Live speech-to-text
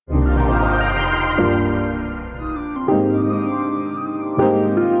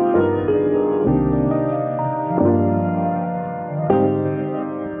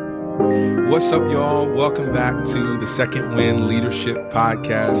What's up, y'all? Welcome back to the Second Wind Leadership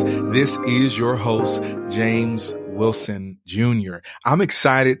Podcast. This is your host, James Wilson Jr. I'm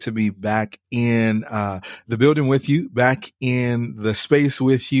excited to be back in the building with you, back in the space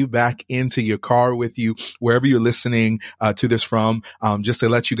with you, back into your car with you, wherever you're listening to this from. Just to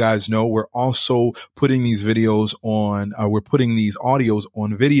let you guys know, we're also putting these videos on, we're putting these audios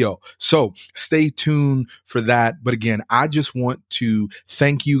on video. So stay tuned for that. But again, I just want to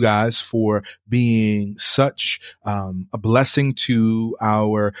thank you guys for being such a blessing to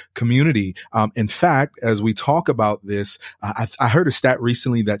our community. In fact, as we talk about this, I heard a stat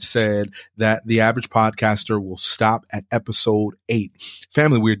recently that said that the average podcaster will stop at episode 8.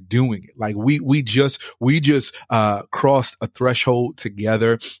 Family, we're doing it. Like we just crossed a threshold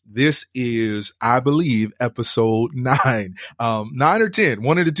together. This is, I believe, episode 9, 9 or 10,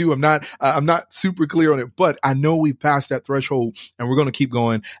 one of the two. I'm not super clear on it, but I know we passed that threshold and we're going to keep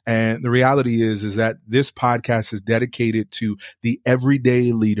going. And the reality is that this podcast is dedicated to the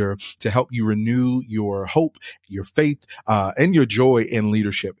everyday leader to help you renew your hope, your faith, and your joy in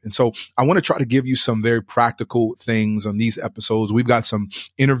leadership. And so I want to try to give you some very practical things on these episodes. We've got some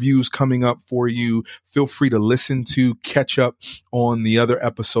interviews coming up for you. Feel free to listen to, catch up on the other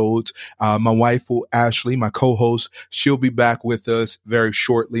episodes. My wife, Ashley, my co-host, she'll be back with us very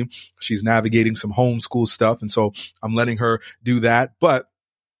shortly. She's navigating some homeschool stuff. And so I'm letting her do that. But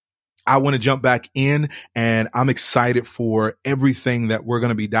I want to jump back in, and I'm excited for everything that we're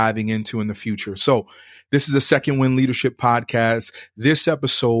going to be diving into in the future. So this is a Second Wind Leadership Podcast. This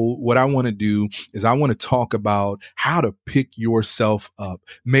episode, what I want to do is I want to talk about how to pick yourself up.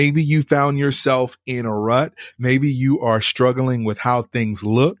 Maybe you found yourself in a rut. Maybe you are struggling with how things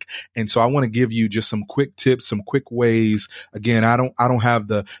look. And so I want to give you just some quick tips, some quick ways. Again, I don't have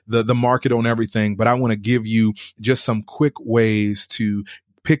the market on everything, but I want to give you just some quick ways to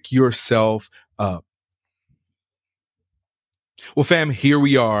pick yourself up. Well, fam, here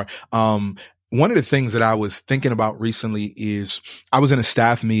we are. One of the things that I was thinking about recently is I was in a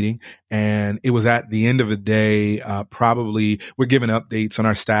staff meeting, and it was at the end of the day. Probably we're giving updates on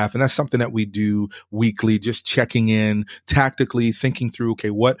our staff, and that's something that we do weekly, just checking in tactically, thinking through, okay,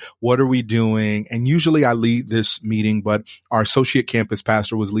 what are we doing? And usually I lead this meeting, but our associate campus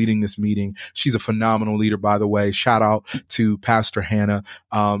pastor was leading this meeting. She's a phenomenal leader, by the way. Shout out to Pastor Hannah.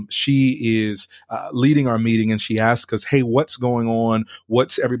 She is leading our meeting, and she asked us, hey, what's going on?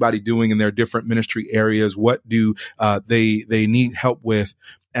 What's everybody doing in their different ministry areas? What do they need help with?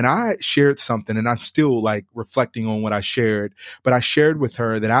 And I shared something, and I'm still like reflecting on what I shared, but I shared with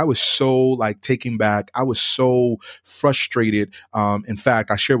her that I was so like taken back. I was so frustrated. In fact,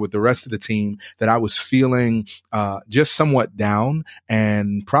 I shared with the rest of the team that I was feeling just somewhat down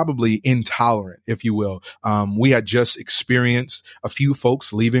and probably intolerant, if you will. We had just experienced a few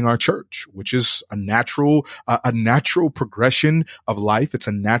folks leaving our church, which is a natural progression of life. It's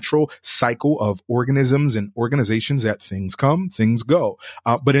a natural cycle of organisms and organizations that things come, things go.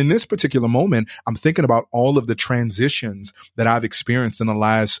 But in this particular moment, I'm thinking about all of the transitions that I've experienced in the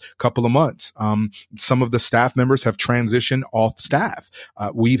last couple of months. Some of the staff members have transitioned off staff.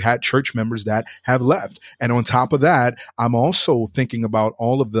 We've had church members that have left. And on top of that, I'm also thinking about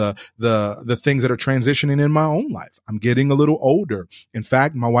all of the things that are transitioning in my own life. I'm getting a little older. In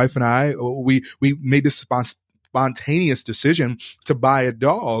fact, my wife and I, we made this spontaneous decision to buy a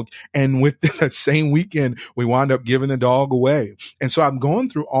dog. And within that same weekend, we wound up giving the dog away. And so I'm going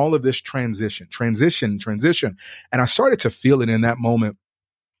through all of this transition. And I started to feel it in that moment.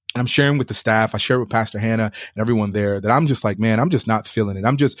 And I'm sharing with the staff. I share with Pastor Hannah and everyone there that I'm just like, man, I'm just not feeling it.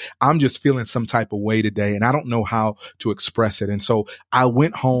 I'm just feeling some type of way today, and I don't know how to express it. And so I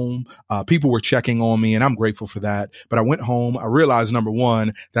went home. People were checking on me, and I'm grateful for that. But I went home. I realized, number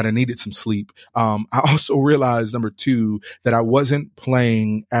one, that I needed some sleep. I also realized, number two, that I wasn't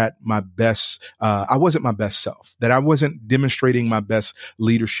playing at my best. I wasn't my best self, that I wasn't demonstrating my best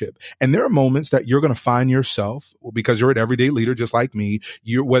leadership. And there are moments that you're going to find yourself, because you're an everyday leader, just like me.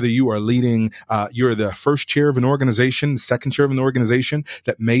 Whether you are leading, you're the first chair of an organization, second chair of an organization,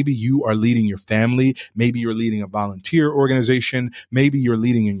 that maybe you are leading your family. Maybe you're leading a volunteer organization. Maybe you're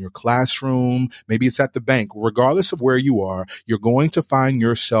leading in your classroom. Maybe it's at the bank. Regardless of where you are, you're going to find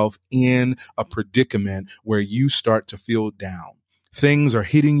yourself in a predicament where you start to feel down. Things are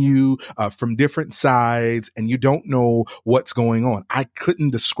hitting you from different sides, and you don't know what's going on. I couldn't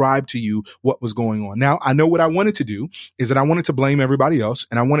describe to you what was going on. Now, I know what I wanted to do is that I wanted to blame everybody else,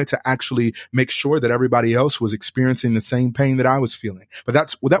 and I wanted to actually make sure that everybody else was experiencing the same pain that I was feeling. But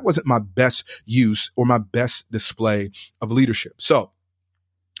that wasn't my best use or my best display of leadership. So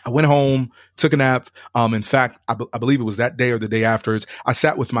I went home, took a nap. In fact, I believe it was that day or the day after. I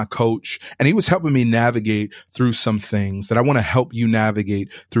sat with my coach and he was helping me navigate through some things that I want to help you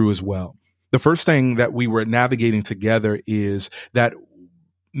navigate through as well. The first thing that we were navigating together is that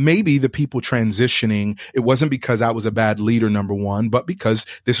maybe the people transitioning, it wasn't because I was a bad leader, number one, but because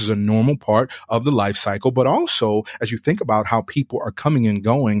this is a normal part of the life cycle. But also, as you think about how people are coming and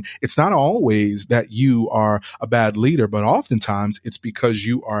going, it's not always that you are a bad leader, but oftentimes it's because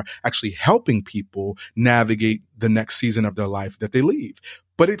you are actually helping people navigate the next season of their life that they leave.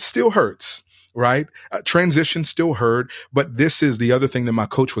 But it still hurts. Right? Transition still hurt, but this is the other thing that my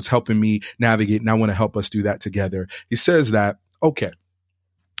coach was helping me navigate. And I want to help us do that together. He says that, okay,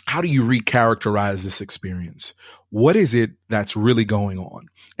 how do you recharacterize this experience? What is it that's really going on?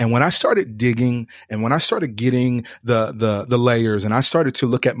 And when I started digging and when I started getting the layers and I started to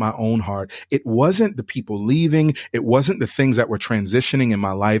look at my own heart, it wasn't the people leaving. It wasn't the things that were transitioning in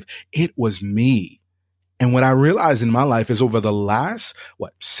my life. It was me. And what I realized in my life is over the last,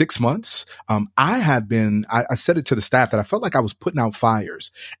 6 months, I said it to the staff that I felt like I was putting out fires.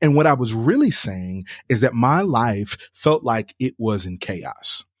 And what I was really saying is that my life felt like it was in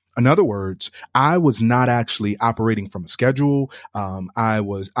chaos. In other words, I was not actually operating from a schedule. I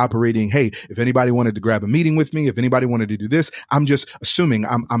was operating, hey, if anybody wanted to grab a meeting with me, if anybody wanted to do this, I'm just assuming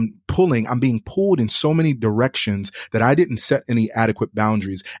I'm being pulled in so many directions that I didn't set any adequate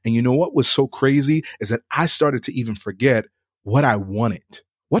boundaries. And you know what was so crazy is that I started to even forget what I wanted.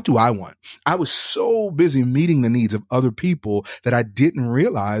 What do I want? I was so busy meeting the needs of other people that I didn't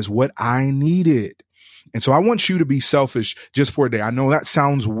realize what I needed. And so I want you to be selfish just for a day. I know that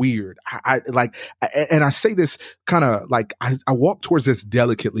sounds weird. And I say this kind of like I walk towards this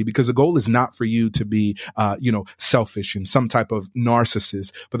delicately because the goal is not for you to be, selfish and some type of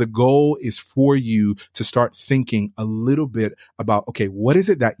narcissist, but the goal is for you to start thinking a little bit about, okay, what is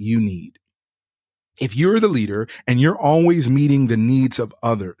it that you need? If you're the leader and you're always meeting the needs of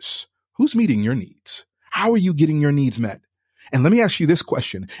others, who's meeting your needs? How are you getting your needs met? And let me ask you this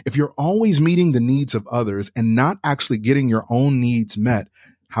question. If you're always meeting the needs of others and not actually getting your own needs met,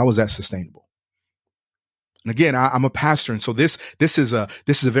 how is that sustainable? And again, I'm a pastor. And so this is a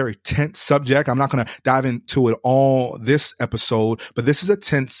very tense subject. I'm not going to dive into it all this episode, but this is a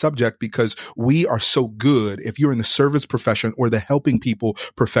tense subject because we are so good. If you're in the service profession or the helping people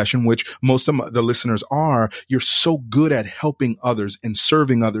profession, which most of the listeners are, you're so good at helping others and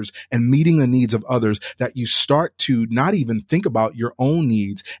serving others and meeting the needs of others that you start to not even think about your own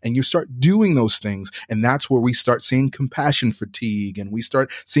needs and you start doing those things. And that's where we start seeing compassion fatigue and we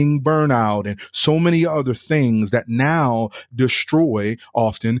start seeing burnout and so many other things that now destroy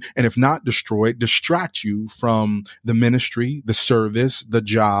often, and if not destroy, distract you from the ministry, the service, the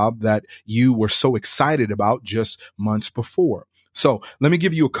job that you were so excited about just months before. So let me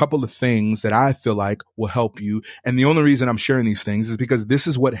give you a couple of things that I feel like will help you. And the only reason I'm sharing these things is because this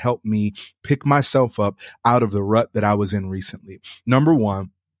is what helped me pick myself up out of the rut that I was in recently. Number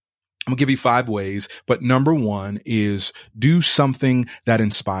one, I'm gonna give you 5 ways, but number 1 is do something that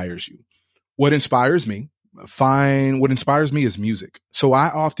inspires you. What inspires me is music. So I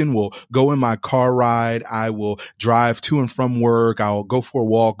often will go in my car ride. I will drive to and from work. I'll go for a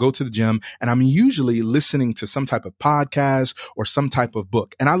walk, go to the gym, and I'm usually listening to some type of podcast or some type of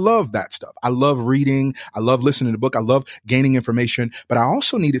book. And I love that stuff. I love reading. I love listening to book. I love gaining information, but I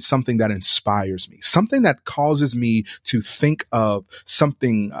also needed something that inspires me, something that causes me to think of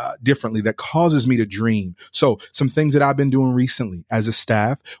something differently, that causes me to dream. So some things that I've been doing recently as a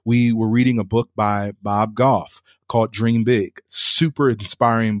staff, we were reading a book by Bob Goff called Dream Big. Super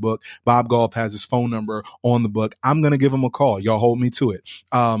inspiring book. Bob Goff has his phone number on the book. I'm going to give him a call. Y'all hold me to it.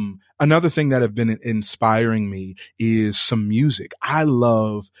 Another thing that have been inspiring me is some music. I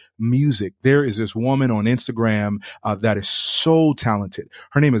love music. There is this woman on Instagram that is so talented.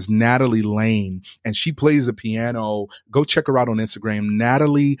 Her name is Natalie Lane, and she plays the piano. Go check her out on Instagram.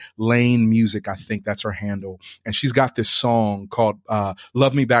 Natalie Lane Music, I think that's her handle. And she's got this song called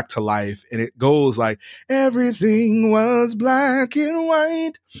Love Me Back to Life. And it goes like, everything was black and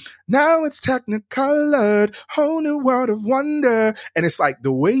white. Now it's technicolored, whole new world of wonder. And it's like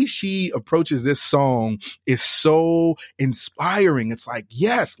the way she approaches this song is so inspiring. It's like,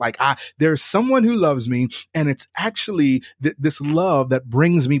 yes, like there's someone who loves me, and it's actually this love that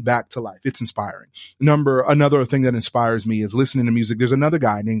brings me back to life. It's inspiring. Another thing that inspires me is listening to music. There's another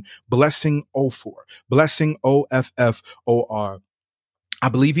guy named Blessing Offor, Blessing Offor. I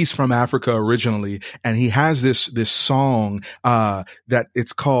believe he's from Africa originally, and he has this song that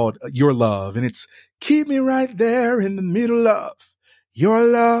it's called Your Love, and it's keep me right there in the middle of your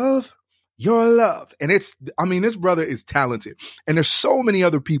love, your love. And this brother is talented. And there's so many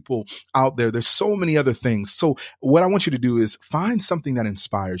other people out there. There's so many other things. So what I want you to do is find something that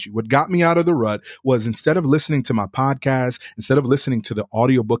inspires you. What got me out of the rut was, instead of listening to my podcast, instead of listening to the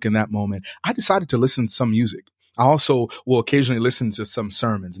audiobook in that moment, I decided to listen to some music. I also will occasionally listen to some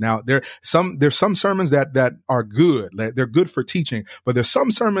sermons. Now, there's some sermons that are good. They're good for teaching, but there's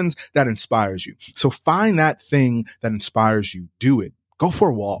some sermons that inspires you. So find that thing that inspires you. Do it. Go for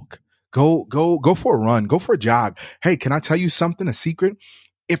a walk. Go for a run. Go for a jog. Hey, can I tell you something? A secret?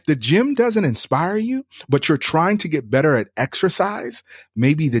 If the gym doesn't inspire you, but you're trying to get better at exercise,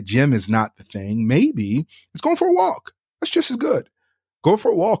 maybe the gym is not the thing. Maybe it's going for a walk. That's just as good. Go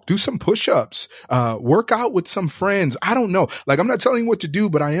for a walk, do some push-ups, work out with some friends. I don't know. Like, I'm not telling you what to do,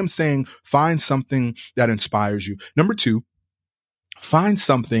 but I am saying find something that inspires you. Number 2, find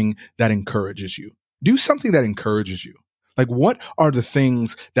something that encourages you. Do something that encourages you. Like, what are the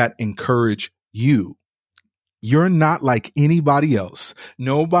things that encourage you? You're not like anybody else.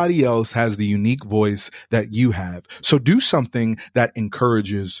 Nobody else has the unique voice that you have. So do something that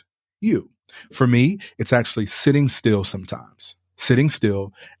encourages you. For me, it's actually sitting still sometimes. Sitting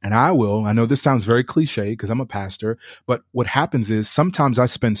still. And I know this sounds very cliche because I'm a pastor, but what happens is sometimes I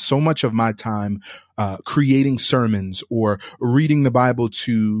spend so much of my time creating sermons or reading the Bible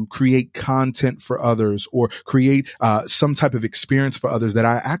to create content for others or create some type of experience for others that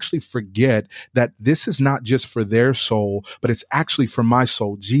I actually forget that this is not just for their soul, but it's actually for my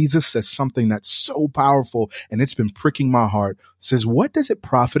soul. Jesus says something that's so powerful, and it's been pricking my heart. It says, what does it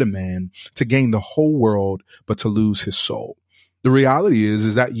profit a man to gain the whole world but to lose his soul? The reality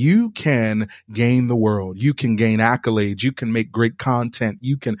is that you can gain the world. You can gain accolades. You can make great content.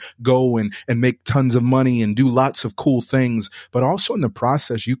 You can go and make tons of money and do lots of cool things. But also in the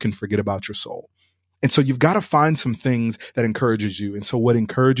process, you can forget about your soul. And so you've got to find some things that encourages you. And so what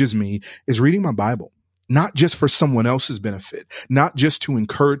encourages me is reading my Bible, not just for someone else's benefit, not just to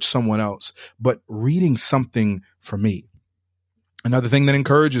encourage someone else, but reading something for me. Another thing that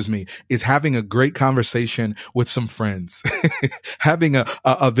encourages me is having a great conversation with some friends, having a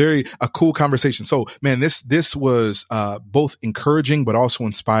cool conversation. So, man, this was both encouraging but also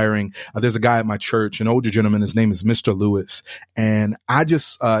inspiring. There's a guy at my church, an older gentleman. His name is Mr. Lewis, and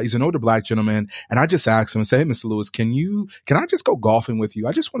he's an older Black gentleman, and I just asked him and said, "Hey, Mr. Lewis, can I just go golfing with you?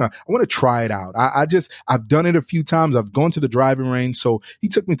 I want to try it out. I've done it a few times. I've gone to the driving range." So he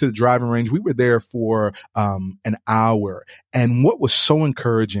took me to the driving range. We were there for an hour. And what was so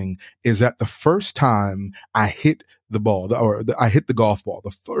encouraging is that the first time I hit the ball, I hit the golf ball,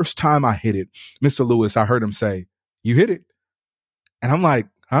 the first time I hit it, Mr. Lewis, I heard him say, "You hit it." And I'm like,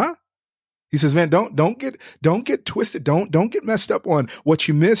 huh? He says, "Man, don't get twisted. Don't get messed up on what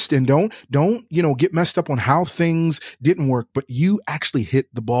you missed, and don't get messed up on how things didn't work, but you actually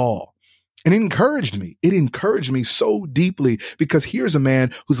hit the ball." And it encouraged me. It encouraged me so deeply, because here's a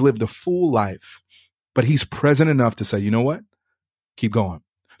man who's lived a full life, but he's present enough to say, you know what? Keep going.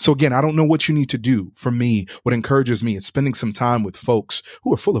 So again, I don't know what you need to do. For me, what encourages me is spending some time with folks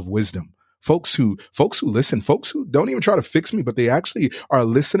who are full of wisdom, folks who listen, folks who don't even try to fix me, but they actually are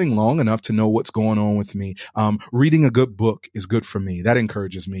listening long enough to know what's going on with me. Reading a good book is good for me. That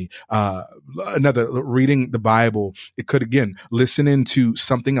encourages me. Reading the Bible. It could, again, listening to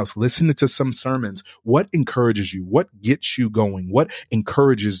something else, listening to some sermons. What encourages you? What gets you going? What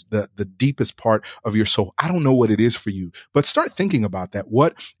encourages the deepest part of your soul? I don't know what it is for you, but start thinking about that.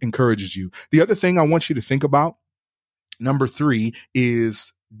 What encourages you? The other thing I want you to think about, number 3,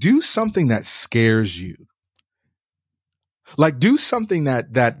 is do something that scares you. Like, do something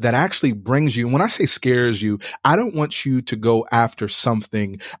that actually brings you. When I say scares you, I don't want you to go after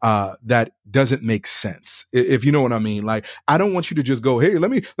something that doesn't make sense. If you know what I mean. Like, I don't want you to just go, "Hey,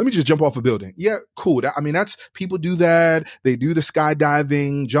 let me just jump off a building." Yeah, cool. That's people do that. They do the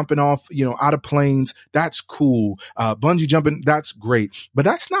skydiving, jumping off, out of planes. That's cool. Bungee jumping, that's great. But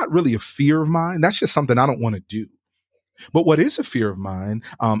that's not really a fear of mine. That's just something I don't want to do. But what is a fear of mine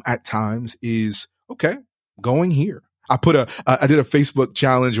at times is, okay, going here. I did a Facebook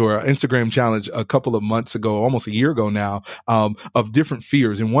challenge or an Instagram challenge a couple of months ago, almost a year ago now, of different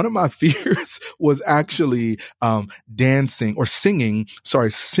fears. And one of my fears was actually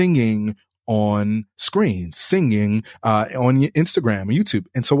singing on screen, singing on Instagram and YouTube.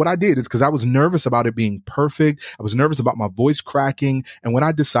 And so what I did is, because I was nervous about it being perfect, I was nervous about my voice cracking. And what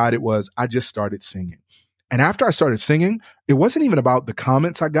I decided was I just started singing. And after I started singing, it wasn't even about the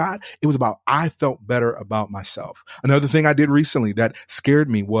comments I got. It was about I felt better about myself. Another thing I did recently that scared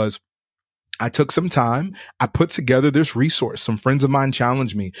me was I took some time. I put together this resource. Some friends of mine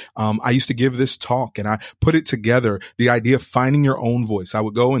challenged me. I used to give this talk and I put it together. The idea of finding your own voice. I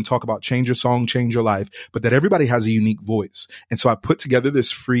would go and talk about change your song, change your life, but that everybody has a unique voice. And so I put together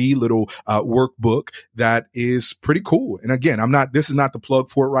this free little workbook that is pretty cool. And again, this is not the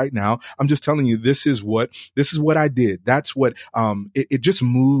plug for it right now. I'm just telling you, this is what I did. That's what, it just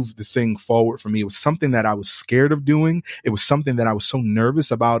moved the thing forward for me. It was something that I was scared of doing. It was something that I was so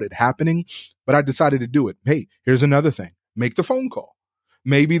nervous about it happening. But I decided to do it. Hey, here's another thing. Make the phone call.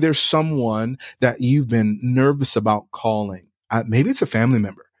 Maybe there's someone that you've been nervous about calling. Maybe it's a family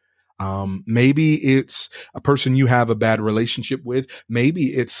member. Maybe it's a person you have a bad relationship with.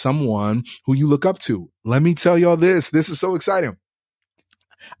 Maybe it's someone who you look up to. Let me tell y'all this. This is so exciting.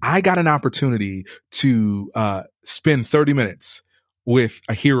 I got an opportunity to spend 30 minutes with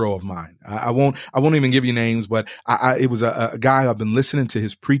a hero of mine. I won't even give you names, but it was a guy. I've been listening to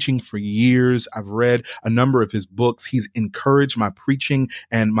his preaching for years. I've read a number of his books. He's encouraged my preaching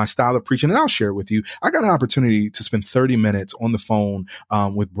and my style of preaching. And I'll share it with you. I got an opportunity to spend 30 minutes on the phone,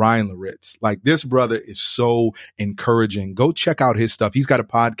 with Bryan Loritts. Like, this brother is so encouraging. Go check out his stuff. He's got a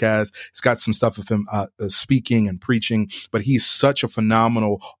podcast. He's got some stuff of him, speaking and preaching, but he's such a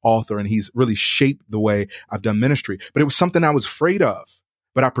phenomenal author and he's really shaped the way I've done ministry. But it was something I was afraid of.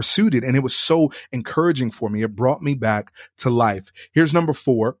 But I pursued it and it was so encouraging for me. It brought me back to life. Here's number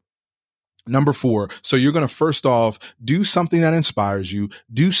four. So you're going to first off do something that inspires you.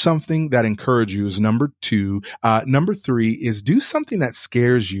 Do something that encourages you is number two. Number three is do something that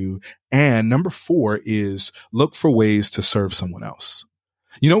scares you. And number four is look for ways to serve someone else.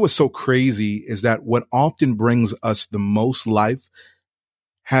 You know, what's so crazy is that what often brings us the most life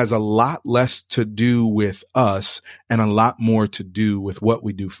has a lot less to do with us and a lot more to do with what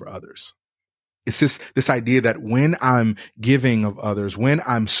we do for others. It's this idea that when I'm giving of others, when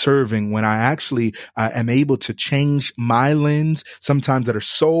I'm serving, when I actually am able to change my lens, sometimes that are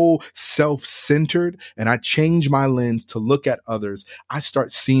so self-centered, and I change my lens to look at others, I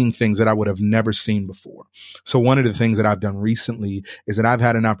start seeing things that I would have never seen before. So one of the things that I've done recently is that I've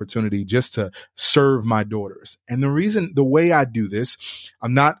had an opportunity just to serve my daughters. And the way I do this,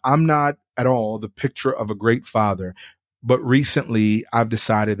 I'm not at all the picture of a great father. But recently I've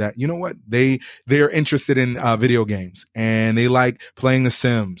decided that, you know what, they are interested in video games and they like playing The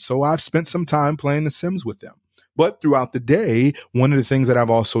Sims. So I've spent some time playing The Sims with them. But throughout the day, one of the things that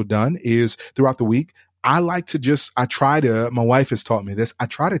I've also done is throughout the week, my wife has taught me this. I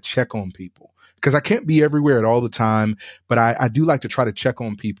try to check on people because I can't be everywhere at all the time. But I do like to try to check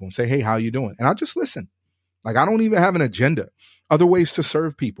on people and say, hey, how you doing? And I just listen. Like, I don't even have an agenda. Other ways to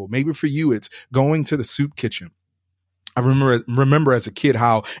serve people. Maybe for you, it's going to the soup kitchen. I remember as a kid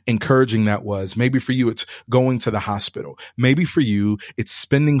how encouraging that was. Maybe for you, it's going to the hospital. Maybe for you, it's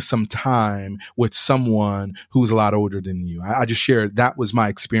spending some time with someone who's a lot older than you. I just shared that was my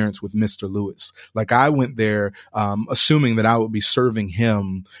experience with Mr. Lewis. Like, I went there assuming that I would be serving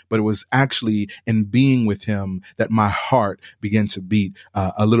him, but it was actually in being with him that my heart began to beat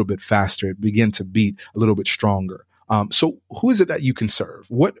a little bit faster. It began to beat a little bit stronger. So who is it that you can serve?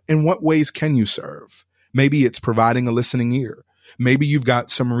 In what ways can you serve? Maybe it's providing a listening ear. Maybe you've got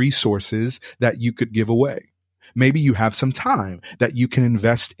some resources that you could give away. Maybe you have some time that you can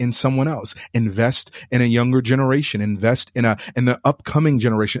invest in someone else, invest in a younger generation, invest in the upcoming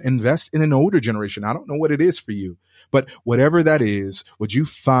generation, invest in an older generation. I don't know what it is for you, but whatever that is, would you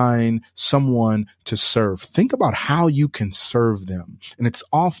find someone to serve? Think about how you can serve them. And it's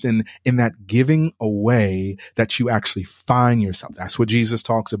often in that giving away that you actually find yourself. That's what Jesus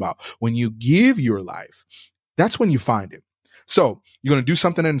talks about. When you give your life, that's when you find it. So you're going to do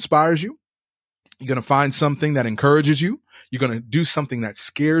something that inspires you. You're going to find something that encourages you. You're going to do something that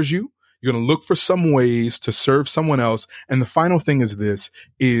scares you. You're going to look for some ways to serve someone else. And the final thing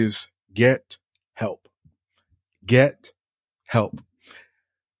is get help. Get help.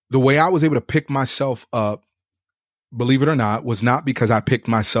 The way I was able to pick myself up, believe it or not, was not because I picked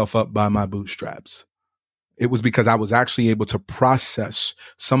myself up by my bootstraps. It was because I was actually able to process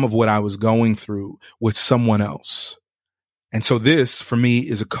some of what I was going through with someone else. And so this, for me,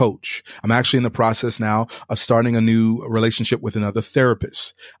 is a coach. I'm actually in the process now of starting a new relationship with another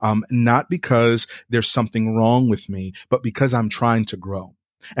therapist. Not because there's something wrong with me, but because I'm trying to grow.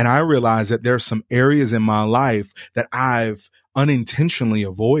 And I realize that there are some areas in my life that I've unintentionally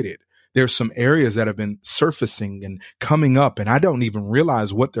avoided. There's some areas that have been surfacing and coming up, and I don't even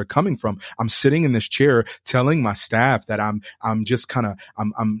realize what they're coming from. I'm sitting in this chair telling my staff that I'm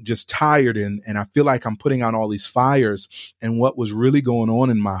just tired and I feel like I'm putting out all these fires. And what was really going on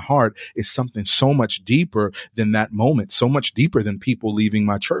in my heart is something so much deeper than that moment, so much deeper than people leaving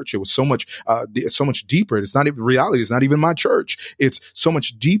my church. It was so much deeper. It's not even reality. It's not even my church. It's so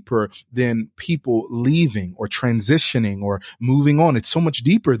much deeper than people leaving or transitioning or moving on. It's so much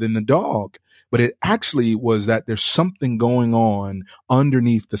deeper than the dog. But it actually was that there's something going on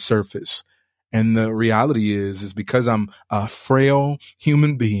underneath the surface. And the reality is because I'm a frail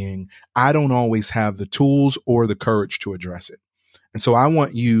human being, I don't always have the tools or the courage to address it. And so I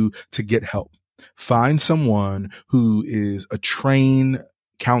want you to get help. Find someone who is a trained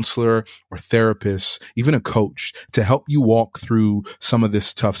counselor or therapist, even a coach, to help you walk through some of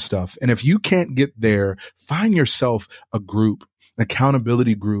this tough stuff. And if you can't get there, find yourself a group, an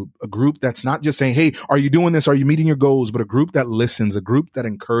accountability group, a group that's not just saying, hey, are you doing this? Are you meeting your goals? But a group that listens, a group that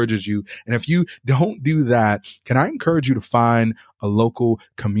encourages you. And if you don't do that, can I encourage you to find a local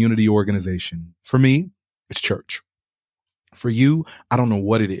community organization? For me, it's church. For you, I don't know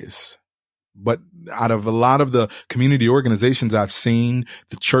what it is. But out of a lot of the community organizations I've seen,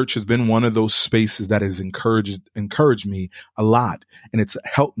 the church has been one of those spaces that has encouraged me a lot. And it's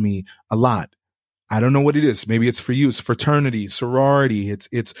helped me a lot. I don't know what it is. Maybe it's for you. It's fraternity, sorority.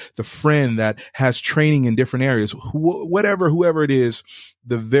 It's the friend that has training in different areas. Whoever it is,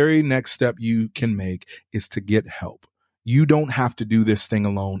 the very next step you can make is to get help. You don't have to do this thing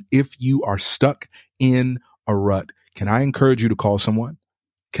alone. If you are stuck in a rut, can I encourage you to call someone?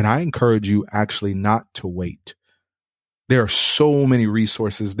 Can I encourage you actually not to wait? There are so many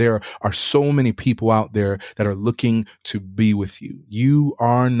resources. There are so many people out there that are looking to be with you. You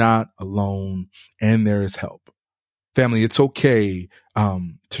are not alone, and there is help. Family, it's okay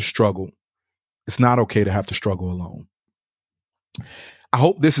to struggle. It's not okay to have to struggle alone. I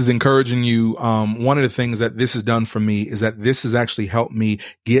hope this is encouraging you. One of the things that this has done for me is that this has actually helped me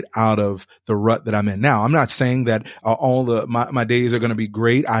get out of the rut that I'm in. Now, I'm not saying that all my days are going to be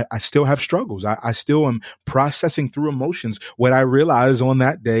great. I still have struggles. I still am processing through emotions. What I realized on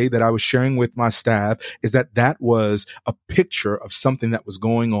that day that I was sharing with my staff is that was a picture of something that was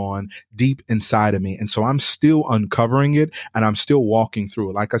going on deep inside of me. And so I'm still uncovering it and I'm still walking through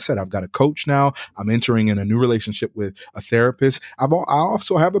it. Like I said, I've got a coach now. I'm entering in a new relationship with a therapist. I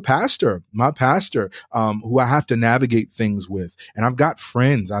also have a pastor, my pastor, who I have to navigate things with. And I've got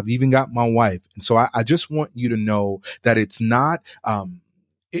friends. I've even got my wife. And so I just want you to know that it's not,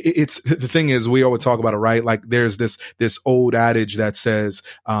 it's the thing is, we always talk about it, right? Like there's this old adage that says,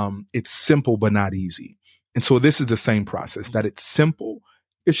 it's simple, but not easy. And so this is the same process, that it's simple.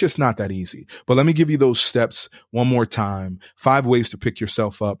 It's just not that easy. But let me give you those steps one more time. 5 ways to pick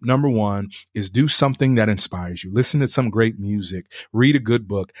yourself up. Number 1 is do something that inspires you. Listen to some great music, read a good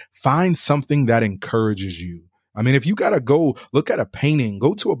book, find something that encourages you. I mean, if you got to go look at a painting,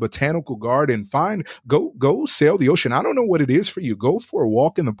 go to a botanical garden, go sail the ocean. I don't know what it is for you. Go for a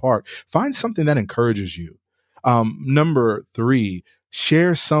walk in the park. Find something that encourages you. Number 3,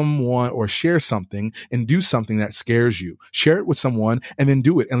 share something and do something that scares you. Share it with someone and then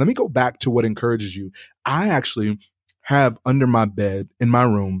do it. And let me go back to what encourages you. I actually have under my bed in my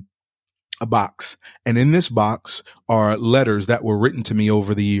room a box. And in this box are letters that were written to me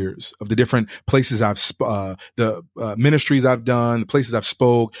over the years of the different places the ministries I've done, the places I've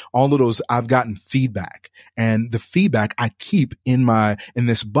spoke, all of those. I've gotten feedback, and the feedback I keep in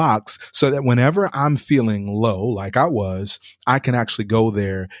this box so that whenever I'm feeling low, like I can actually go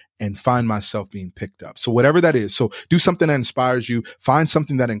there and find myself being picked up. So whatever that is. So do something that inspires you, find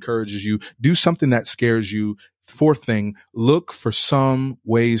something that encourages you, do something that scares you. 4th thing, look for some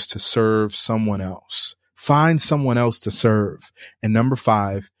ways to serve someone else. Find someone else to serve. And number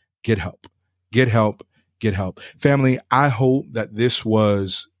 5, get help. Get help. Get help. Family, I hope that this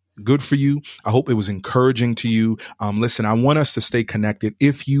was good for you. I hope it was encouraging to you. Listen, I want us to stay connected.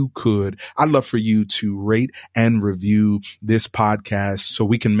 If you could, I'd love for you to rate and review this podcast so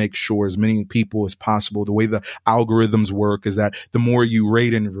we can make sure as many people as possible. The way the algorithms work is that the more you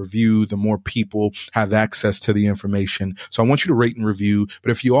rate and review, the more people have access to the information. So I want you to rate and review.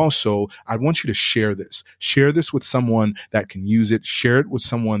 But if you also, I want you to share this. Share this with someone that can use it. Share it with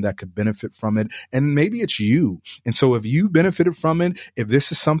someone that could benefit from it. And maybe it's you. And so if you benefited from it, if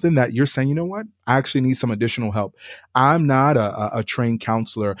this is something that you're saying, you know what, I actually need some additional help. I'm not a trained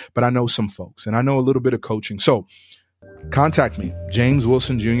counselor, but I know some folks and I know a little bit of coaching. So contact me,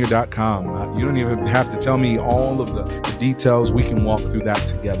 jameswilsonjr.com. You don't even have to tell me all of the details. We can walk through that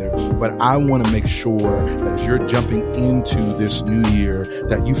together. But I want to make sure that as you're jumping into this new year,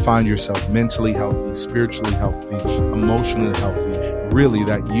 that you find yourself mentally healthy, spiritually healthy, emotionally healthy, really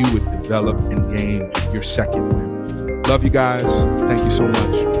that you would develop and gain your second win. Love you guys. Thank you so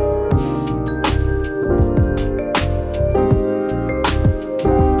much.